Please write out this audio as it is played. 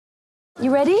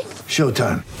You ready?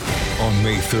 Showtime. On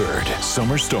May 3rd,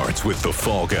 summer starts with The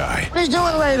Fall Guy. Let's do it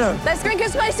later. Let's drink a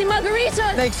spicy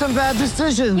margarita. Make some bad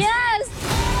decisions. Yes!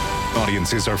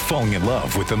 Audiences are falling in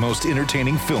love with the most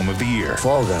entertaining film of the year.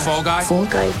 Fall Guy. Fall Guy? Fall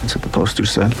Guy. That's what the poster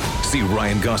said. See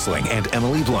Ryan Gosling and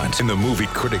Emily Blunt in the movie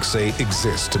critics say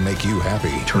exists to make you happy.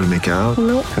 Trying to make it out?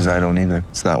 Nope. Because I don't either.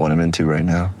 It's not what I'm into right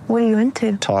now. What are you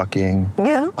into? Talking.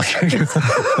 Yeah.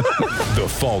 The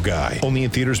Fall Guy. Only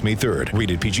in theaters May 3rd.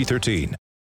 Rated PG-13.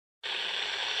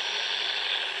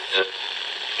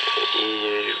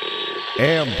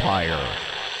 Empire.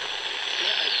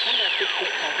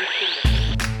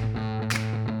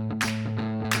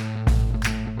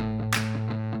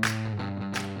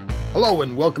 Hello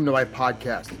and welcome to my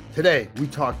podcast. Today we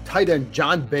talk tight end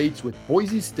John Bates with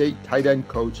Boise State tight end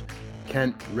coach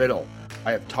Kent Riddle.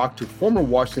 I have talked to former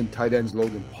Washington tight ends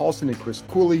Logan Paulson and Chris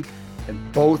Cooley,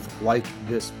 and both like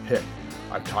this pick.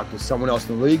 I've talked to someone else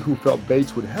in the league who felt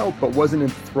Bates would help but wasn't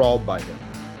enthralled by him.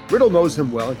 Riddle knows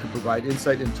him well and can provide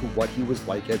insight into what he was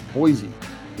like at Boise.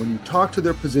 When you talk to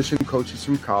their position coaches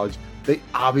from college, they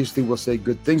obviously will say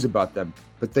good things about them,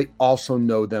 but they also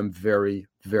know them very,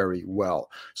 very well.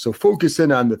 So focus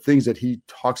in on the things that he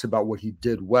talks about, what he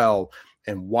did well,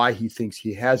 and why he thinks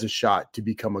he has a shot to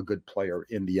become a good player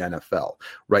in the NFL.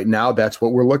 Right now, that's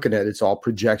what we're looking at. It's all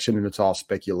projection and it's all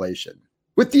speculation.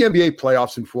 With the NBA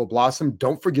playoffs in full blossom,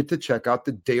 don't forget to check out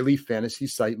the daily fantasy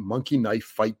site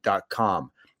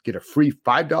monkeyknifefight.com. Get a free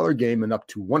 $5 game and up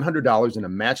to $100 in a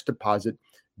match deposit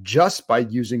just by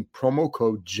using promo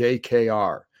code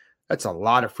JKR. That's a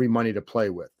lot of free money to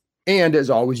play with. And as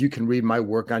always, you can read my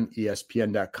work on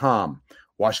ESPN.com.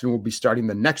 Washington will be starting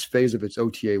the next phase of its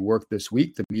OTA work this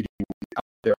week. The meeting will be out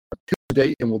there on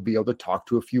Tuesday, and we'll be able to talk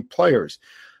to a few players.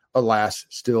 Alas,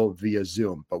 still via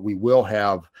Zoom, but we will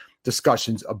have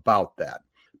discussions about that.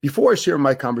 Before I share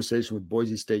my conversation with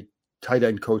Boise State tight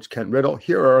end coach Kent Riddle,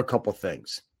 here are a couple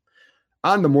things.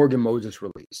 On the Morgan Moses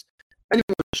release,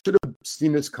 anyone should have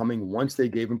seen this coming once they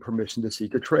gave him permission to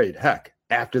seek a trade. Heck,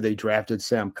 after they drafted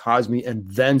Sam Cosmi and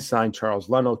then signed Charles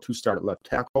Leno to start at left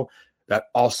tackle, that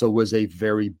also was a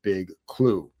very big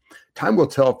clue. Time will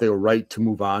tell if they were right to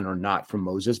move on or not from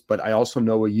Moses, but I also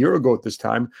know a year ago at this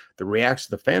time,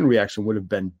 the fan reaction would have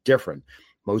been different.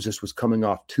 Moses was coming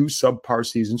off 2 subpar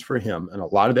seasons for him, and a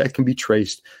lot of that can be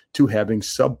traced to having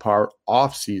subpar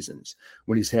off seasons.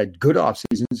 When he's had good off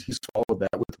seasons, he's followed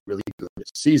that with really good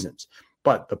seasons.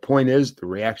 But the point is, the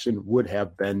reaction would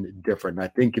have been different. And I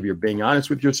think if you're being honest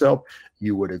with yourself,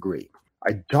 you would agree.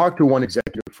 I talked to one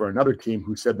executive for another team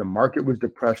who said the market was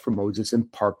depressed for Moses in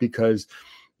part because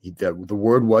the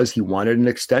word was he wanted an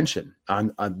extension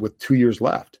on with 2 years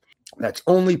left. That's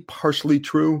only partially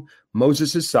true.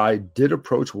 Moses' side did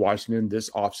approach Washington this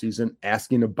offseason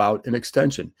asking about an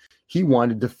extension. He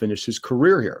wanted to finish his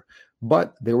career here,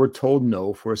 but they were told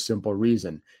no for a simple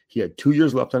reason. He had 2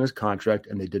 years left on his contract,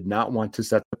 and they did not want to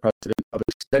set the precedent of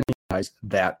extending guys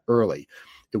that early.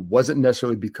 It wasn't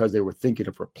necessarily because they were thinking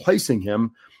of replacing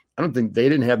him. I don't think they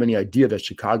didn't have any idea that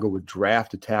Chicago would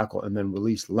draft a tackle and then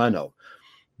release Leno.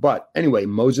 But anyway,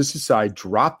 Moses' side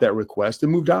dropped that request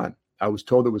and moved on. I was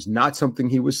told it was not something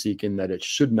he was seeking, that it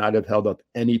should not have held up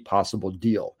any possible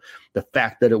deal. The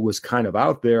fact that it was kind of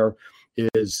out there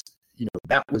is,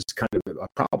 that was kind of a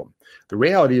problem. The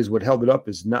reality is what held it up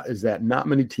is that not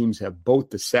many teams have both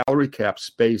the salary cap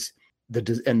space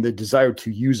and the desire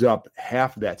to use up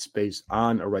half of that space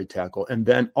on a right tackle, and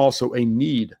then also a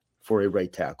need for a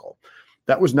right tackle.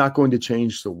 That was not going to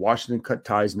change, so Washington cut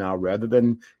ties now rather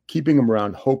than keeping him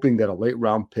around, hoping that a late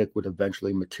round pick would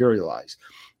eventually materialize.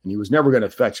 And he was never going to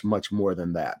fetch much more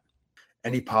than that.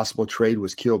 Any possible trade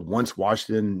was killed once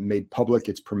Washington made public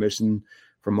its permission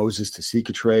for Moses to seek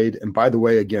a trade. And by the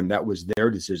way, again, that was their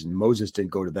decision. Moses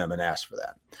didn't go to them and ask for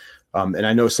that. And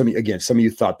I know some of you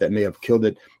thought that may have killed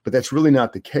it, but that's really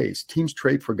not the case. Teams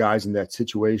trade for guys in that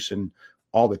situation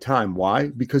all the time. Why?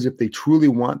 Because if they truly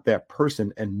want that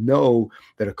person and know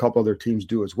that a couple other teams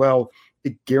do as well,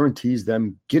 it guarantees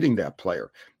them getting that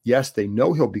player. Yes, they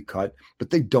know he'll be cut, but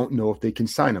they don't know if they can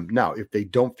sign him. Now, if they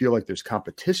don't feel like there's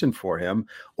competition for him,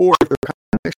 or if they're kind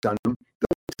of mixed on him,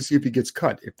 they'll wait to see if he gets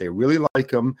cut. If they really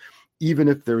like him, even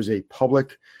if there's a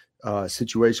public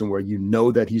situation where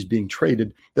that he's being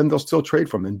traded, then they'll still trade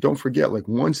for him. And don't forget, like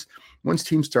once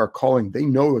teams start calling, they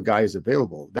know the guy is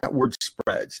available. That word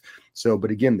spreads. So,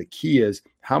 but again, the key is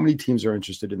how many teams are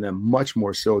interested in them, much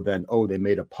more so than, they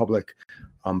made a public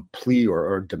plea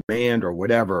or demand or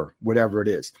whatever it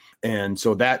is. And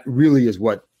so that really is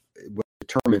what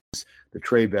determines the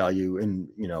trade value. And,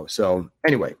 so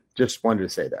anyway, just wanted to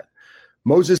say that.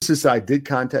 Moses' side did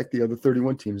contact the other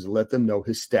 31 teams to let them know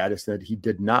his status and that he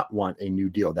did not want a new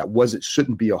deal.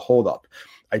 Shouldn't be a holdup.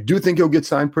 I do think he'll get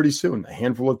signed pretty soon. A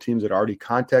handful of teams had already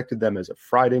contacted them as of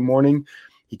Friday morning.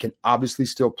 He can obviously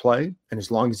still play, and as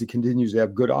long as he continues to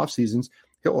have good off seasons,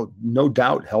 he'll no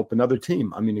doubt help another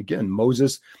team. I mean, again,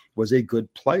 Moses was a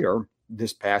good player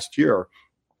this past year.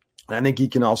 And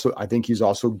I think he's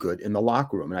also good in the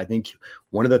locker room. And I think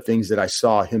one of the things that I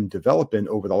saw him develop in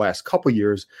over the last couple of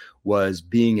years was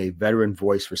being a veteran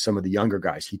voice for some of the younger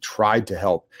guys. He tried to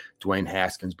help Dwayne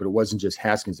Haskins, but it wasn't just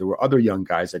Haskins. There were other young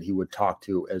guys that he would talk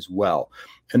to as well.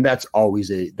 And that's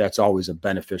always a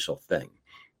beneficial thing.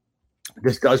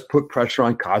 This does put pressure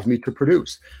on Cosmi to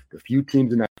produce. The few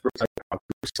teams and experts I talked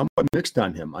to were somewhat mixed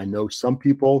on him. I know some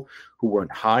people who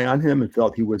weren't high on him and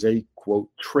felt he was a, quote,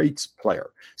 traits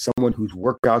player, someone whose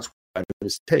workouts were better than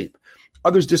his tape.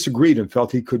 Others disagreed and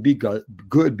felt he could be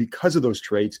good because of those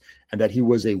traits and that he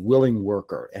was a willing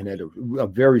worker and had a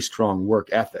very strong work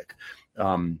ethic.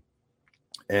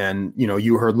 And,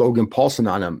 you heard Logan Paulson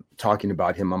on him talking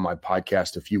about him on my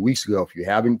podcast a few weeks ago. If you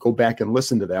haven't, go back and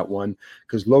listen to that one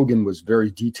because Logan was very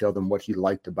detailed on what he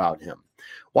liked about him.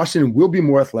 Washington will be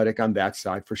more athletic on that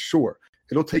side for sure.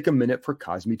 It'll take a minute for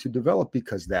Cosmi to develop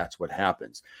because that's what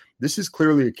happens. This is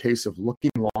clearly a case of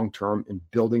looking long-term and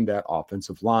building that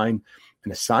offensive line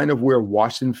and a sign of where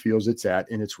Washington feels it's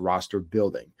at in its roster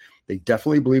building. They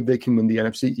definitely believe they can win the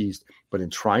NFC East, but in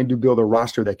trying to build a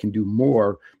roster that can do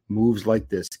more, moves like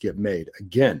this get made.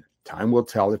 Again, time will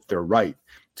tell if they're right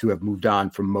to have moved on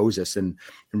from Moses. And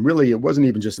really, it wasn't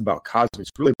even just about Cosmi.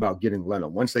 It's really about getting Leno.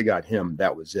 Once they got him,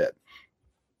 that was it.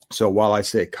 So while I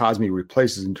say Cosmi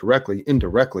replaces indirectly,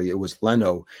 it was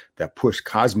Leno that pushed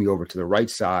Cosmi over to the right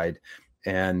side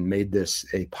and made this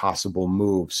a possible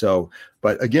move. So,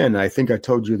 but again, I think I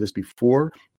told you this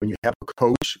before, when you have a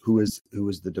coach who is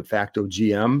the de facto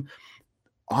GM,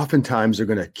 oftentimes they're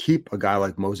going to keep a guy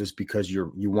like Moses because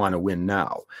you want to win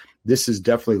now. This is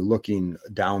definitely looking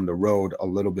down the road a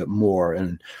little bit more.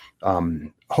 And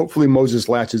hopefully Moses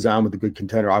latches on with a good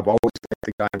contender. I've always liked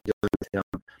the guy I'm dealing with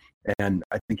him. And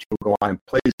I think he'll go on and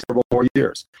play several more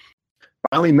years.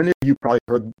 Finally, many of you probably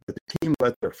heard that the team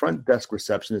let their front desk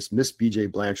receptionist, Miss B.J.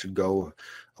 Blanchard, go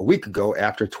a week ago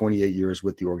after 28 years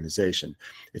with the organization.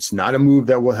 It's not a move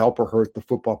that will help or hurt the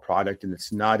football product, and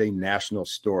it's not a national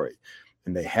story.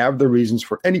 And they have the reasons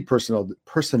for any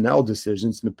personnel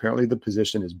decisions, and apparently the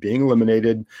position is being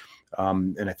eliminated.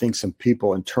 And I think some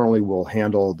people internally will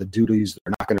handle the duties.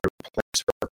 They're not going to replace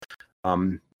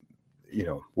her.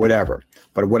 Whatever.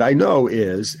 But what I know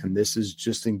is, and this is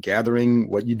just in gathering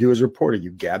what you do as a reporter,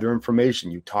 you gather information,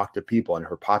 you talk to people, and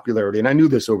her popularity, and I knew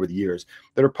this over the years,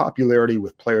 that her popularity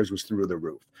with players was through the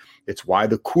roof. It's why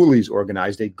the Coolies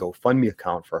organized a GoFundMe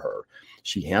account for her.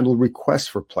 She handled requests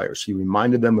for players. She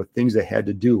reminded them of things they had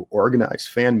to do, organized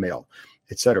fan mail,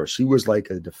 etc. She was like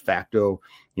a de facto,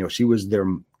 she was their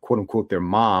quote unquote, their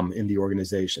mom in the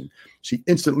organization. She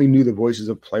instantly knew the voices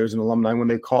of players and alumni when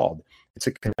they called. It's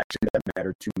a connection that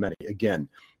mattered to many. Again,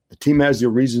 the team has their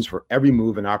reasons for every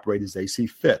move and operate as they see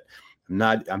fit.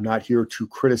 I'm not here to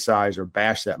criticize or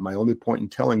bash that. My only point in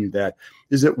telling you that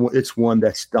is that it's one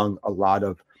that stung a lot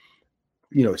of,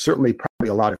 certainly probably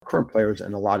a lot of current players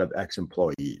and a lot of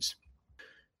ex-employees.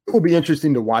 It will be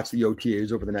interesting to watch the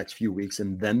OTAs over the next few weeks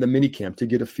and then the minicamp to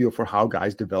get a feel for how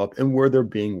guys develop and where they're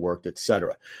being worked,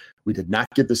 etc. We did not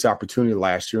get this opportunity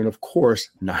last year, and of course,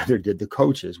 neither did the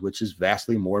coaches, which is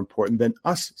vastly more important than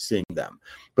us seeing them.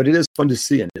 But it is fun to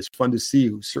see, and it's fun to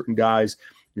see certain guys,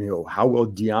 how will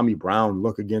De'Ami Brown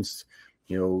look against,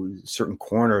 certain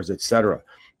corners, etc.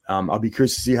 I'll be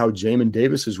curious to see how Jamin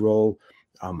Davis's role,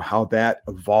 how that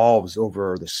evolves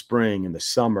over the spring and the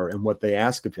summer and what they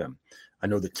ask of him. I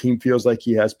know the team feels like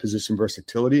he has position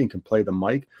versatility and can play the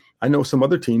mic. I know some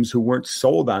other teams who weren't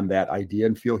sold on that idea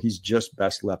and feel he's just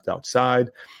best left outside.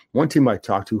 One team I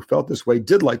talked to who felt this way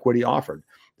did like what he offered.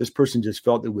 This person just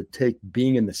felt it would take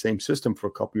being in the same system for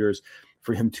a couple years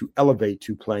for him to elevate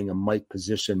to playing a mic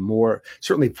position more,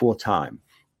 certainly full time.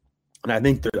 And I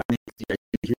think the idea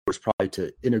here was probably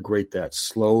to integrate that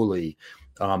slowly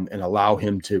and allow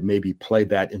him to maybe play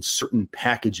that in certain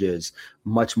packages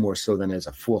much more so than as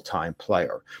a full-time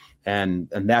player. And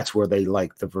that's where they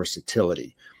like the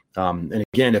versatility. And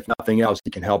again, if nothing else, he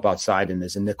can help outside and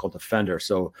is a nickel defender.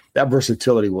 So that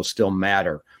versatility will still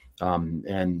matter.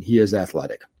 And he is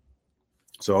athletic.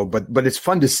 So, but it's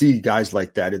fun to see guys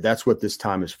like that. That's what this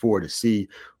time is for, to see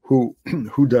who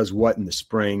does what in the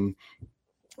spring,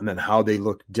 and then how they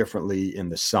look differently in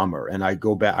the summer. And I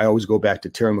always go back to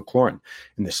Terry McLaurin.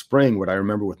 In the spring, what I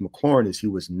remember with McLaurin is he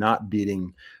was not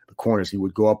beating the corners. He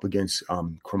would go up against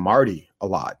Cromartie a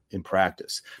lot in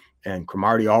practice. And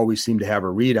Cromartie always seemed to have a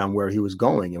read on where he was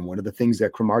going. And one of the things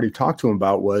that Cromartie talked to him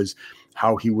about was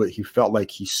how he felt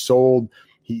like he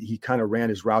kind of ran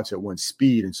his routes at one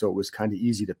speed. And so it was kind of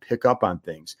easy to pick up on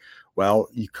things. Well,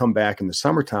 you come back in the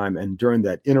summertime, and during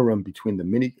that interim between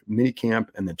the mini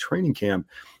camp and the training camp,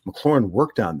 McLaurin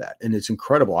worked on that. And it's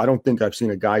incredible. I don't think I've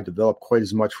seen a guy develop quite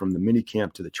as much from the mini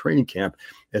camp to the training camp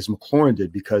as McLaurin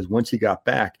did, because once he got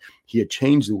back, he had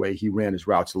changed the way he ran his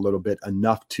routes a little bit,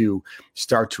 enough to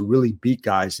start to really beat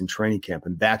guys in training camp.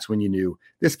 And that's when you knew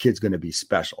this kid's going to be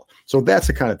special. So that's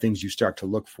the kind of things you start to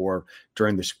look for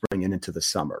during the spring and into the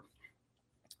summer.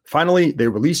 Finally, they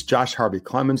released Josh Harvey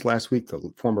Clemens last week,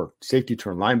 the former safety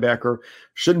turned linebacker.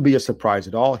 Shouldn't be a surprise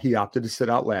at all. He opted to sit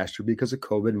out last year because of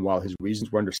COVID, and while his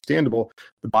reasons were understandable,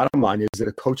 the bottom line is that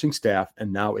a coaching staff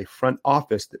and now a front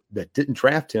office that didn't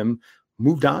draft him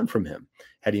moved on from him.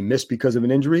 Had he missed because of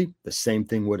an injury, the same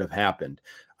thing would have happened.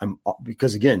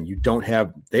 Because again,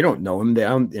 they don't know him,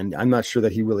 and I'm not sure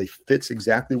that he really fits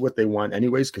exactly what they want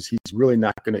anyways, because he was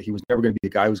never going to be a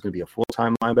guy who was going to be a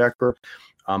full-time linebacker.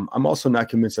 I'm also not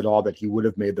convinced at all that he would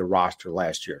have made the roster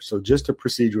last year. So just a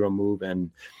procedural move,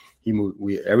 and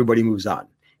everybody moves on.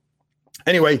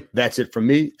 Anyway, that's it from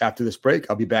me. After this break,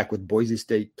 I'll be back with Boise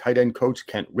State tight end coach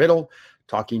Kent Riddle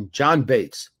talking John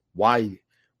Bates, why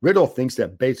Riddle thinks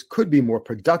that Bates could be more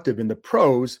productive in the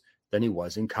pros than he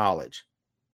was in college.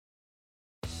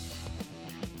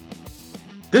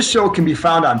 This show can be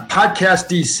found on Podcast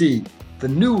DC, the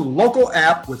new local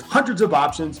app with hundreds of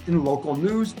options in local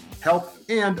news, health,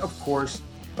 and, of course,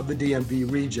 of the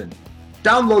DMV region.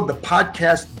 Download the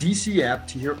Podcast DC app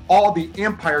to hear all the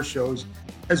Empire shows,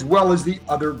 as well as the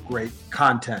other great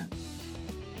content.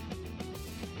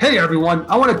 Hey, everyone.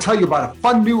 I want to tell you about a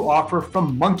fun new offer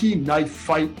from Monkey Knife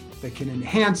Fight that can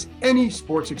enhance any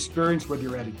sports experience, whether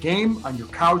you're at a game, on your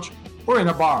couch, or in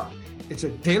a bar. It's a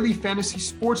daily fantasy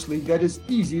sports league that is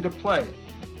easy to play.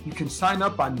 You can sign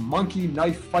up on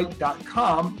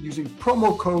monkeyknifefight.com using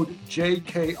promo code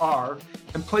JKR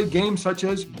and play games such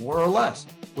as More or Less.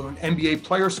 Will an NBA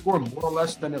player score more or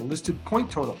less than a listed point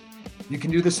total? You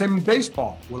can do the same in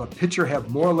baseball. Will a pitcher have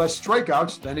more or less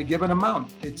strikeouts than a given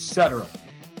amount, etc.?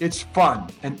 It's fun.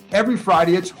 And every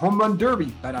Friday it's Home Run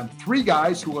Derby. Bet on 3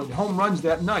 guys who will hit home runs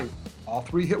that night. All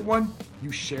 3 hit one,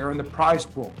 you share in the prize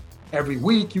pool. Every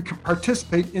week, you can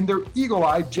participate in their Eagle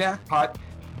Eye jackpot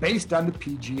based on the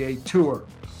PGA Tour.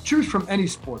 Choose from any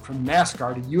sport, from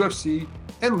NASCAR to UFC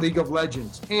and League of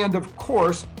Legends. And of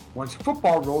course, once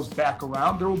football rolls back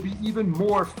around, there will be even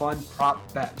more fun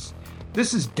prop bets.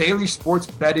 This is daily sports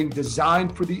betting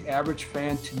designed for the average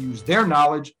fan to use their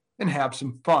knowledge and have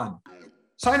some fun.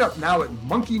 Sign up now at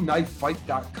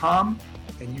monkeyknifefight.com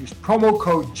and use promo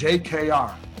code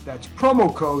JKR. That's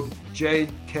promo code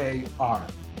JKR.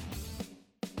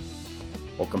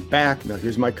 Welcome back. Now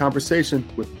here's my conversation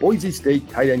with Boise State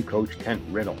tight end coach Kent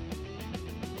Riddle.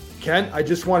 Kent, I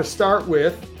just want to start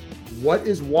with, what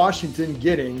is Washington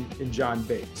getting in John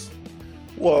Bates?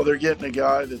 Well, they're getting a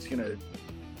guy that's going to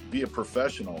be a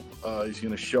professional. He's going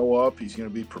to show up. He's going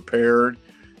to be prepared.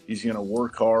 He's going to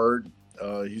work hard.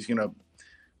 He's going to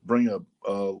bring a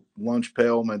lunch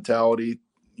pail mentality,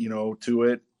 to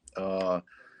it.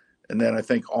 And then I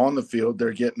think on the field,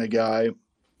 they're getting a guy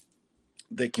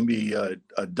that can be a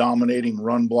dominating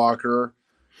run blocker.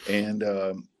 And,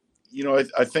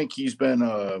 I think he's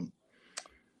been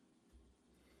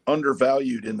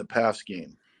undervalued in the pass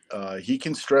game. He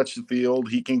can stretch the field.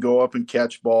 He can go up and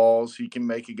catch balls. He can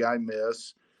make a guy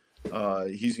miss.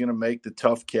 He's going to make the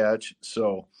tough catch.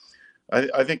 So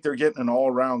I think they're getting an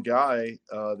all-around guy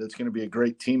that's going to be a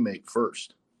great teammate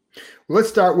first. Well, let's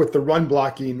start with the run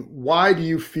blocking. Why do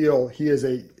you feel he is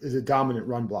a dominant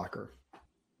run blocker?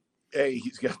 Hey,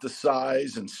 he's got the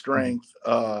size and strength,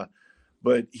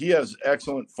 but he has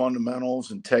excellent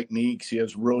fundamentals and techniques. He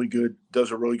has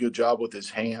does a really good job with his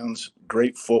hands,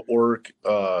 great footwork,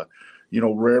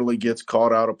 rarely gets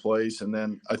caught out of place. And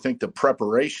then I think the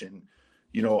preparation,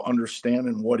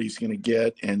 understanding what he's going to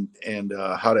get and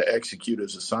how to execute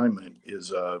his assignment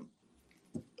is a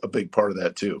big part of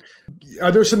that too.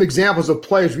 Are there some examples of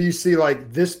plays where you see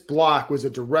like this block was a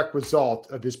direct result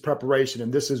of his preparation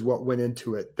and this is what went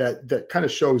into it that kind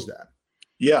of shows that?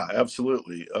 Yeah,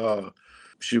 absolutely.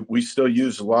 We still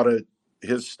use a lot of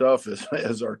his stuff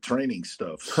as our training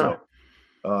stuff. So,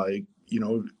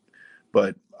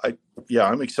 but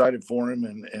I'm excited for him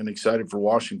and excited for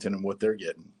Washington and what they're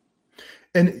getting.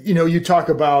 And, you talk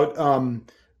about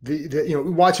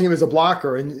watching him as a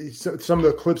blocker and some of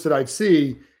the clips that I'd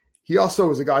see, he also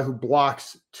was a guy who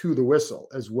blocks to the whistle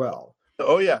as well.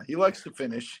 Oh yeah. He likes to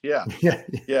finish. Yeah.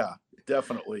 Yeah,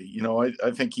 definitely.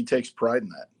 I think he takes pride in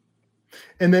that.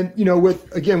 And then,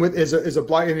 with as a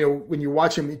block, when you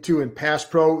watch him too in pass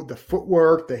pro, the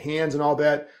footwork, the hands and all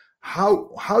that,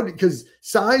 because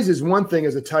size is one thing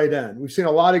as a tight end. We've seen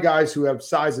a lot of guys who have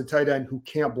size at tight end who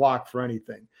can't block for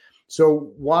anything.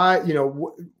 So why,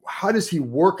 how does he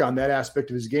work on that aspect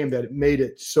of his game that it made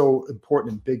it so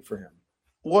important and big for him?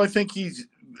 Well, I think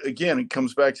it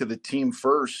comes back to the team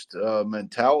first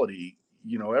mentality.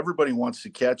 Everybody wants to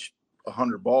catch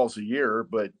 100 balls a year,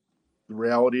 but the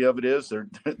reality of it is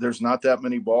there's not that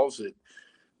many balls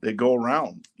that go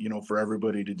around, for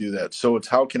everybody to do that. So it's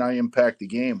how can I impact the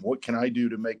game? What can I do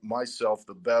to make myself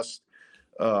the best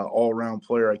all-around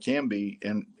player I can be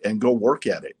and go work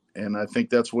at it? And I think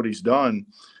that's what he's done,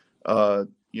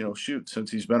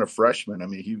 since he's been a freshman. I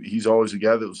mean, he's always a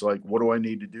guy that was like, what do I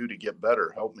need to do to get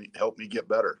better? Help me get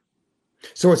better.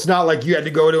 So it's not like you had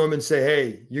to go to him and say,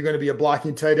 hey, you're going to be a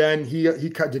blocking tight end.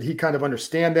 Did he kind of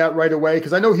understand that right away?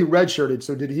 Because I know he redshirted.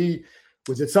 So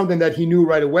was it something that he knew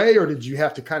right away, or did you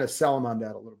have to kind of sell him on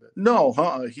that a little bit? No,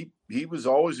 he was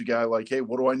always a guy like, hey,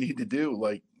 what do I need to do?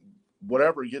 Like,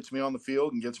 whatever gets me on the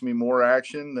field and gets me more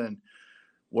action, then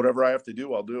whatever I have to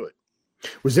do, I'll do it.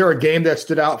 Was there a game that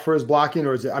stood out for his blocking,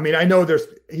 or is it? I mean, I know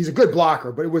he's a good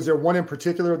blocker, but was there one in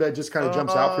particular that just kind of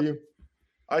jumps out for you?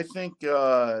 I think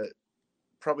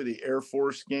probably the Air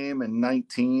Force game in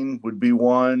 19 would be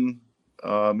one.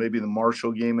 Maybe the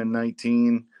Marshall game in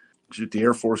 19. Shoot, the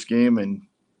Air Force game in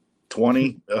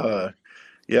 20.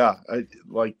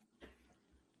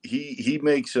 He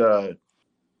makes our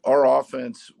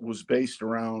offense was based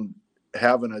around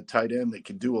having a tight end that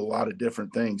could do a lot of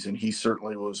different things, and he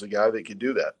certainly was a guy that could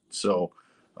do that. So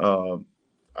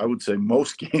I would say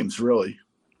most games, really.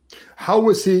 How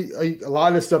was he? A lot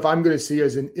of the stuff I'm going to see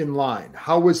is in line.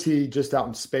 How was he just out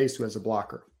in space as a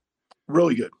blocker?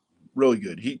 Really good, really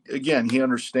good. He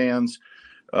understands,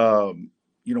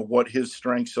 what his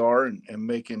strengths are and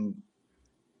making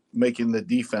the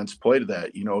defense play to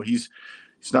that. He's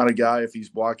not a guy, if he's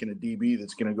blocking a DB,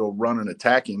 that's going to go run and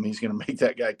attack him. He's going to make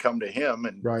that guy come to him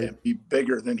and be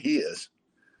bigger than he is.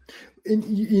 And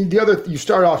you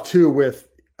start off too with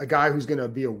a guy who's going to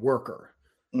be a worker.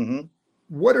 Mm-hmm.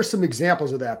 What are some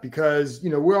examples of that? Because,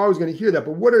 we're always going to hear that,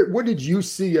 but what did you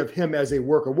see of him as a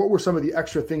worker? What were some of the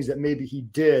extra things that maybe he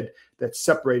did that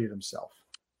separated himself?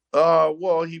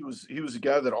 Well, he was a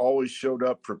guy that always showed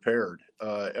up prepared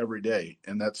every day.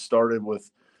 And that started with,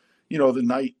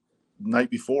 the night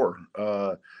before.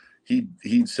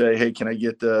 He'd say, hey, can I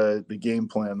get the game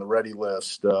plan, the ready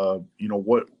list? What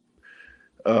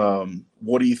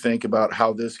do you think about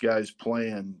how this guy's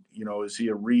playing? Is he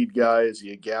a read guy? Is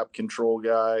he a gap control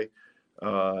guy?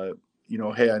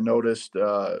 Hey, I noticed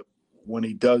when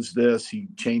he does this, he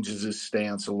changes his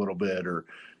stance a little bit, or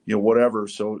whatever.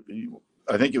 So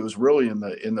I think it was really in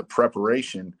the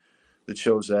preparation that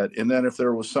shows that. And then if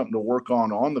there was something to work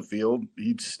on the field,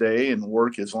 he'd stay and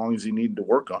work as long as he needed to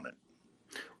work on it.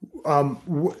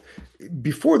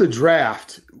 Before the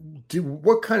draft,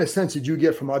 what kind of sense did you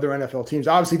get from other NFL teams?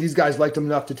 Obviously, these guys liked him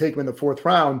enough to take him in the 4th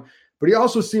round, but he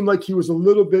also seemed like he was a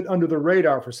little bit under the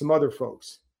radar for some other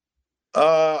folks.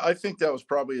 I think that was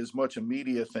probably as much a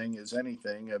media thing as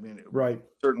anything. I mean, it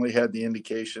certainly had the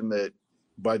indication that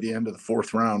by the end of the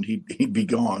 4th round, he'd be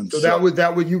gone. So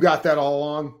that would you got that all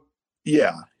along?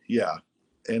 Yeah.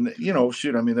 And,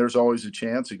 there's always a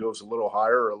chance it goes a little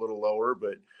higher or a little lower.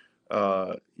 But,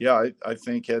 I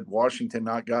think had Washington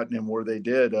not gotten him where they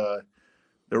did,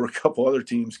 there were a couple other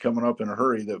teams coming up in a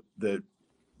hurry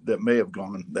that may have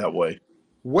gone that way.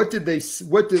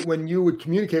 When you would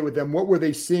communicate with them, what were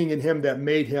they seeing in him that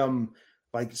made him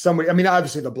like somebody? I mean,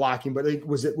 obviously the blocking, but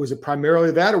was it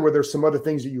primarily that, or were there some other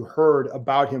things that you heard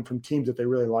about him from teams that they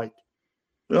really liked?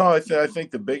 No, I think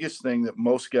the biggest thing that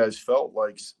most guys felt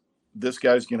like this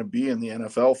guy's going to be in the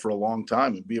NFL for a long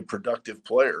time and be a productive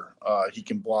player. He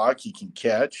can block, he can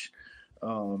catch.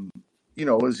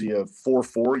 Is he a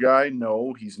 4.4 guy?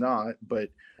 No, he's not, but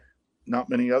not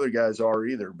many other guys are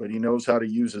either, but he knows how to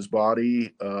use his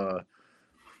body.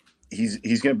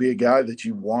 He's going to be a guy that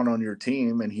you want on your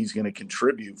team, and he's going to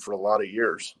contribute for a lot of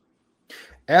years.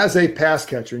 As a pass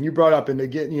catcher, and you brought up, and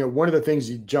again, one of the things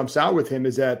that jumps out with him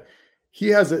is that he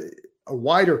has a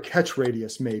wider catch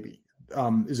radius, maybe,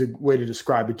 is a way to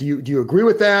describe it. Do you agree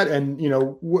with that? And,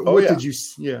 what did you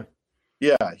 – yeah.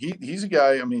 Yeah, he's a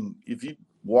guy, I mean, if you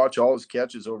watch all his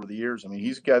catches over the years, I mean,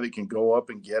 he's a guy that can go up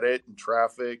and get it in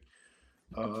traffic.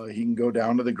 He can go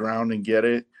down to the ground and get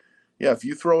it. Yeah, if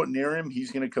you throw it near him,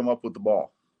 he's going to come up with the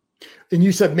ball. And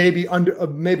you said maybe a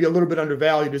little bit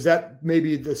undervalued. Is that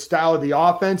maybe the style of the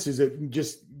offense? Is it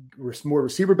just more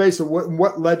receiver based? So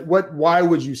why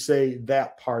would you say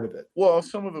that part of it? Well,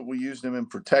 some of it we used him in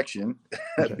protection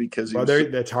because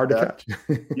that's hard to catch.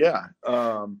 Yeah.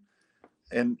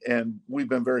 And we've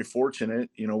been very fortunate.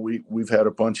 We've had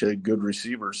a bunch of good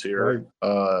receivers here,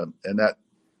 right. And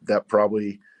that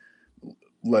probably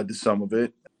led to some of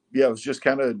it. Yeah, it was just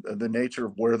kind of the nature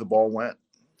of where the ball went.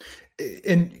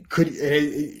 And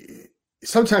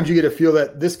sometimes you get a feel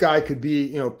that this guy could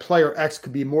be, player X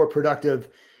could be more productive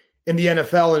in the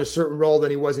NFL in a certain role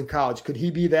than he was in college. Could he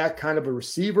be that kind of a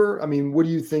receiver? I mean, what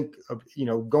do you think of,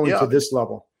 going to this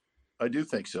level? I do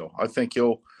think so. I think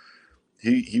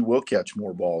he will catch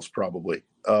more balls probably.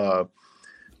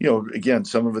 Again,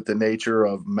 some of it the nature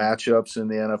of matchups in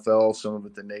the NFL, some of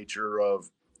it the nature of,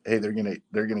 hey, they're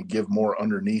gonna give more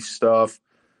underneath stuff.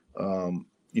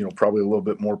 Probably a little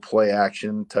bit more play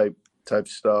action type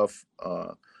stuff.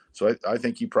 So I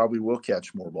think he probably will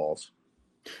catch more balls.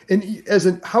 And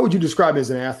how would you describe him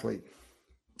as an athlete?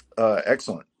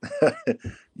 Excellent.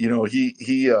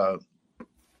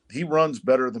 He runs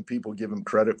better than people give him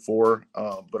credit for.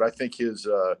 But I think his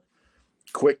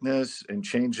quickness and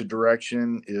change of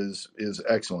direction is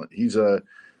excellent. He's a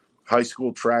high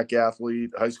school track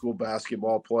athlete, high school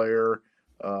basketball player.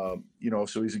 So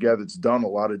he's a guy that's done a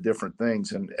lot of different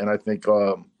things. And I think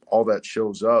all that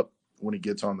shows up when he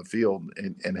gets on the field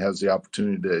and has the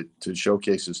opportunity to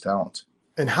showcase his talents.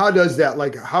 And how does that,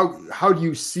 how do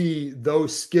you see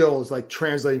those skills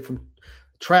translating from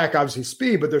track, obviously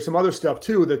speed, but there's some other stuff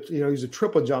too that, he's a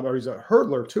triple jumper, he's a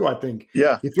hurdler too, I think.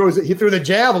 Yeah. He threw the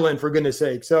javelin, for goodness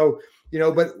sake. So,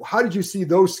 but how did you see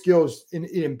those skills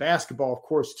in basketball, of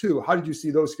course, too? How did you see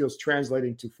those skills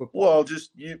translating to football? Well,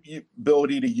 just you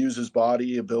ability to use his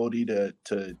body, ability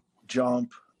to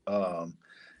jump,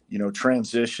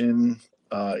 transition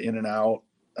in and out,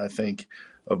 I think,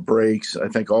 of breaks. I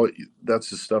think that's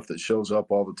the stuff that shows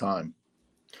up all the time.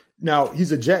 Now, he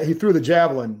threw the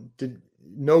javelin.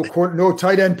 No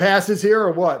tight end passes here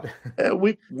or what?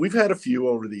 We've had a few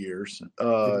over the years.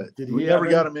 We never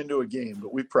got him into a game,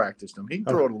 but we practiced him. He can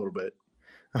throw it a little bit.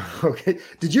 Okay.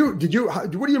 What do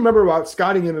you remember about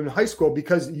scouting him in high school?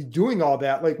 Because he's doing all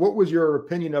that. What was your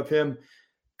opinion of him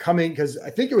coming? Because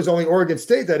I think it was only Oregon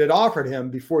State that had offered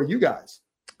him before you guys.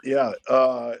 Yeah.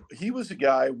 He was a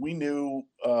guy we knew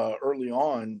early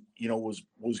on,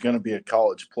 was going to be a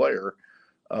college player.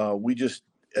 We just,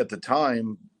 at the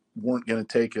time, weren't going to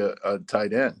take a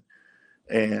tight end.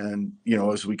 And,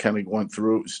 as we kind of went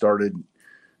through, started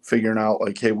figuring out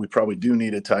hey, we probably do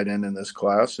need a tight end in this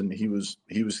class. And he was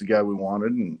the guy we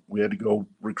wanted. And we had to go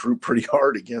recruit pretty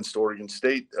hard against Oregon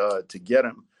State to get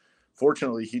him.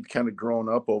 Fortunately, he'd kind of grown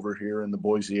up over here in the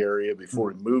Boise area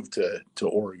before he moved to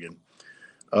Oregon.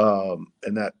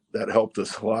 And that helped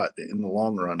us a lot in the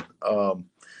long run.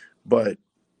 But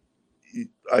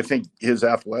I think his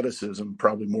athleticism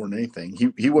probably more than anything.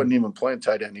 He wasn't even playing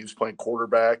tight end. He was playing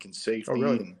quarterback and safety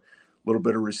and a little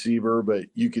bit of receiver. But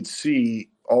you could see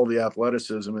all the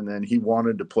athleticism, and then he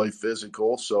wanted to play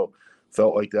physical, so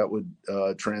felt like that would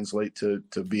translate to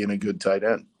being a good tight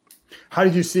end. How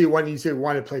did you see when you said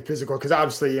wanted to play physical? Because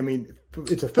obviously,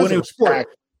 it's a physical sport.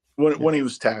 When he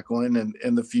was tackling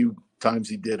and the few times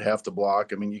he did have to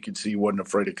block, you could see he wasn't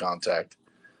afraid of contact.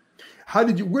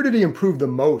 Where did he improve the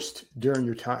most during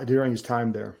his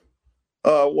time there?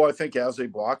 Well, I think as a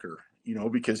blocker,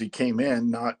 because he came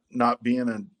in not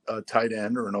being a tight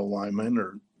end or an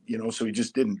O-lineman so he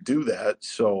just didn't do that.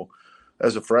 So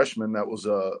as a freshman, that was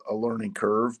a learning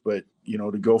curve, but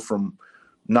to go from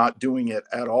not doing it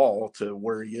at all to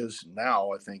where he is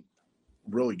now, I think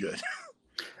really good.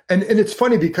 And it's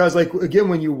funny because again,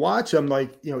 when you watch him,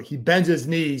 he bends his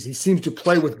knees, he seems to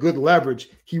play with good leverage.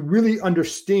 He really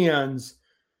understands,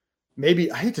 maybe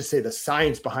I hate to say the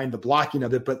science behind the blocking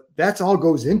of it, but that's all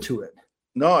goes into it.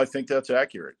 No, I think that's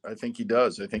accurate. I think he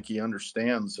does. I think he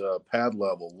understands pad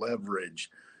level, leverage,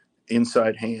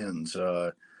 inside hands,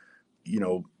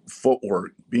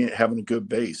 footwork, having a good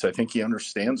base. I think he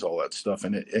understands all that stuff,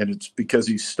 and it's because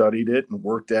he studied it and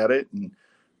worked at it and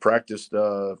practiced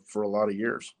for a lot of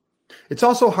years. It's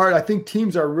also hard. I think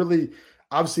teams are really,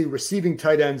 obviously receiving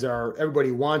tight ends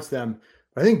everybody wants them.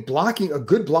 But I think a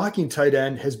good blocking tight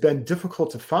end has been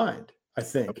difficult to find, I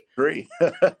think. I agree.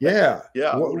 Yeah.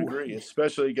 Yeah, I would agree.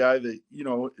 Especially a guy that,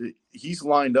 he's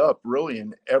lined up really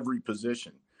in every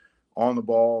position, on the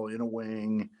ball, in a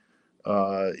wing,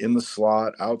 in the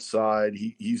slot, outside.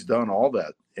 He's done all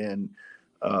that. And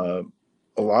a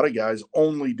lot of guys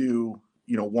only do,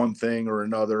 one thing or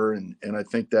another. And I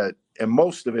think that, and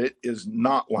most of it is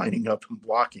not lining up and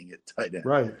blocking at tight end.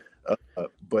 Right.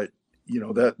 But,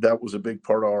 that was a big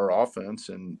part of our offense,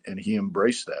 and he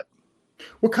embraced that.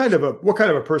 What kind of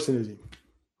a person is he?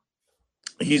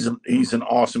 He's an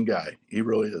awesome guy. He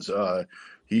really is.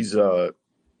 He's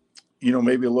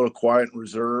maybe a little quiet and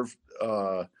reserved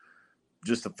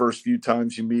just the first few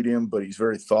times you meet him, but he's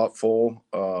very thoughtful.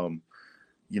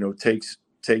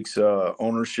 Takes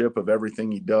ownership of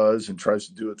everything he does and tries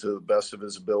to do it to the best of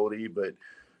his ability. But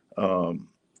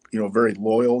very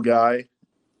loyal guy.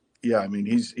 Yeah, I mean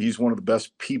he's one of the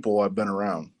best people I've been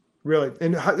around. Really,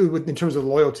 and how, in terms of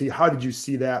loyalty, how did you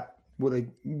see that? What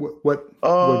in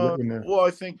there? Well,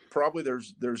 I think probably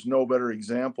there's no better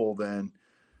example than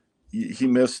he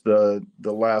missed the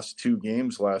last 2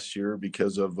 games last year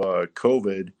because of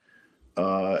COVID,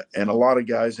 and a lot of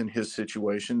guys in his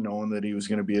situation, knowing that he was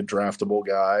going to be a draftable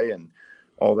guy and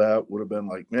all that, would have been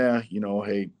like,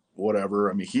 hey, whatever.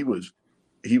 I mean, he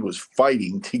was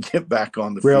fighting to get back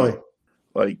on the field,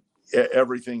 like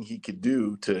everything he could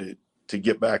do to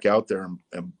get back out there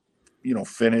and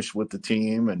finish with the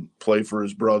team and play for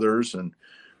his brothers. And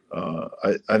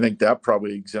I think that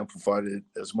probably exemplified it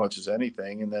as much as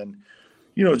anything. And then,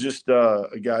 just a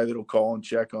guy that'll call and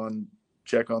check on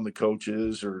the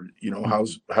coaches, or,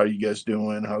 how you guys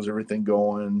doing? How's everything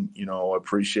going? I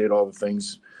appreciate all the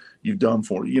things you've done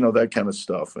for, that kind of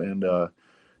stuff. And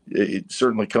it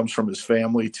certainly comes from his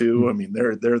family too. I mean,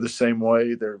 they're the same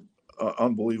way. They're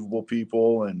unbelievable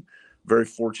people, and very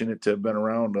fortunate to have been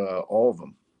around all of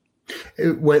them.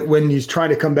 When he's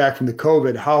trying to come back from the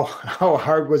COVID, how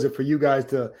hard was it for you guys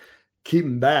to keep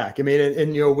him back? I mean,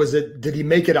 and did he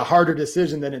make it a harder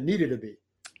decision than it needed to be?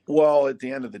 Well, at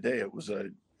the end of the day, it was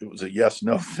a yes,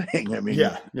 no thing. I mean,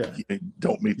 you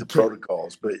don't meet the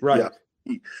protocols, but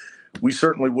we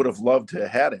certainly would have loved to have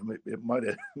had him. It might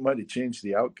have changed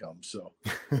the outcome. So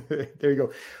there you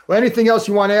go. Well, anything else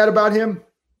you want to add about him?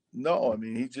 No, I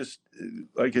mean, he just,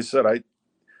 like I said,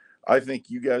 I think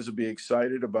you guys will be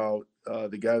excited about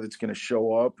the guy that's going to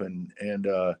show up and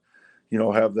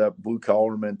have that blue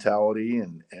collar mentality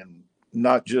and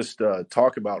not just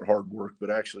talk about hard work,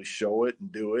 but actually show it and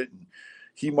do it. And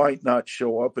he might not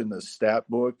show up in the stat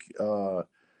book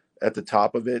at the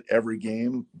top of it every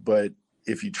game, but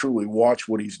if you truly watch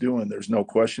what he's doing, there's no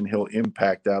question he'll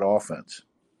impact that offense.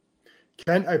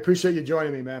 Ken, I appreciate you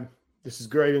joining me, man. This is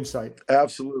great insight.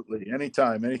 Absolutely.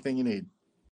 Anytime, anything you need.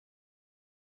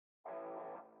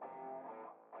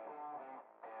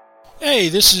 Hey,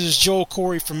 this is Joel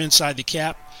Corey from Inside the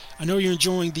Cap. I know you're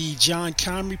enjoying the John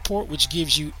Keim Report, which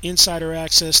gives you insider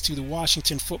access to the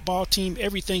Washington football team,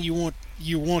 everything you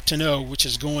want to know, which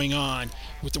is going on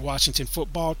with the Washington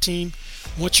football team.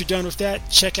 Once you're done with that,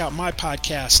 check out my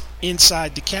podcast,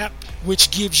 Inside the Cap, which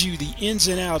gives you the ins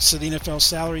and outs of the NFL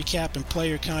salary cap and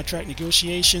player contract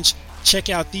negotiations. Check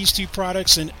out these 2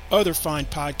 products and other fine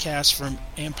podcasts from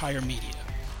Empire Media.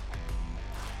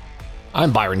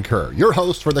 I'm Byron Kerr, your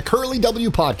host for the Curly W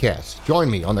podcast.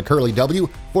 Join me on the Curly W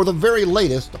for the very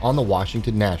latest on the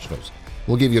Washington Nationals.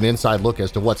 We'll give you an inside look as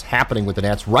to what's happening with the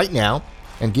Nats right now,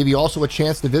 and give you also a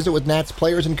chance to visit with Nats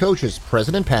players and coaches,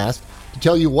 present and past, to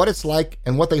tell you what it's like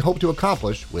and what they hope to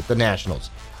accomplish with the Nationals.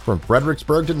 From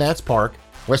Fredericksburg to Nats Park,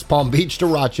 West Palm Beach to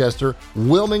Rochester,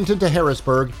 Wilmington to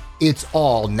Harrisburg, it's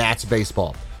all Nats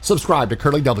baseball. Subscribe to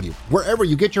Curly W wherever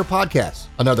you get your podcasts.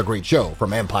 Another great show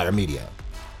from Empire Media.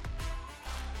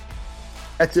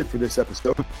 That's it for this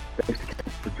episode. Thanks again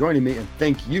for joining me, and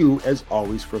thank you, as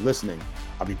always, for listening.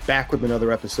 I'll be back with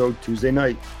another episode Tuesday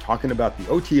night, talking about the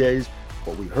OTAs,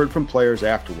 what we heard from players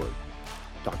afterward.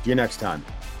 Talk to you next time.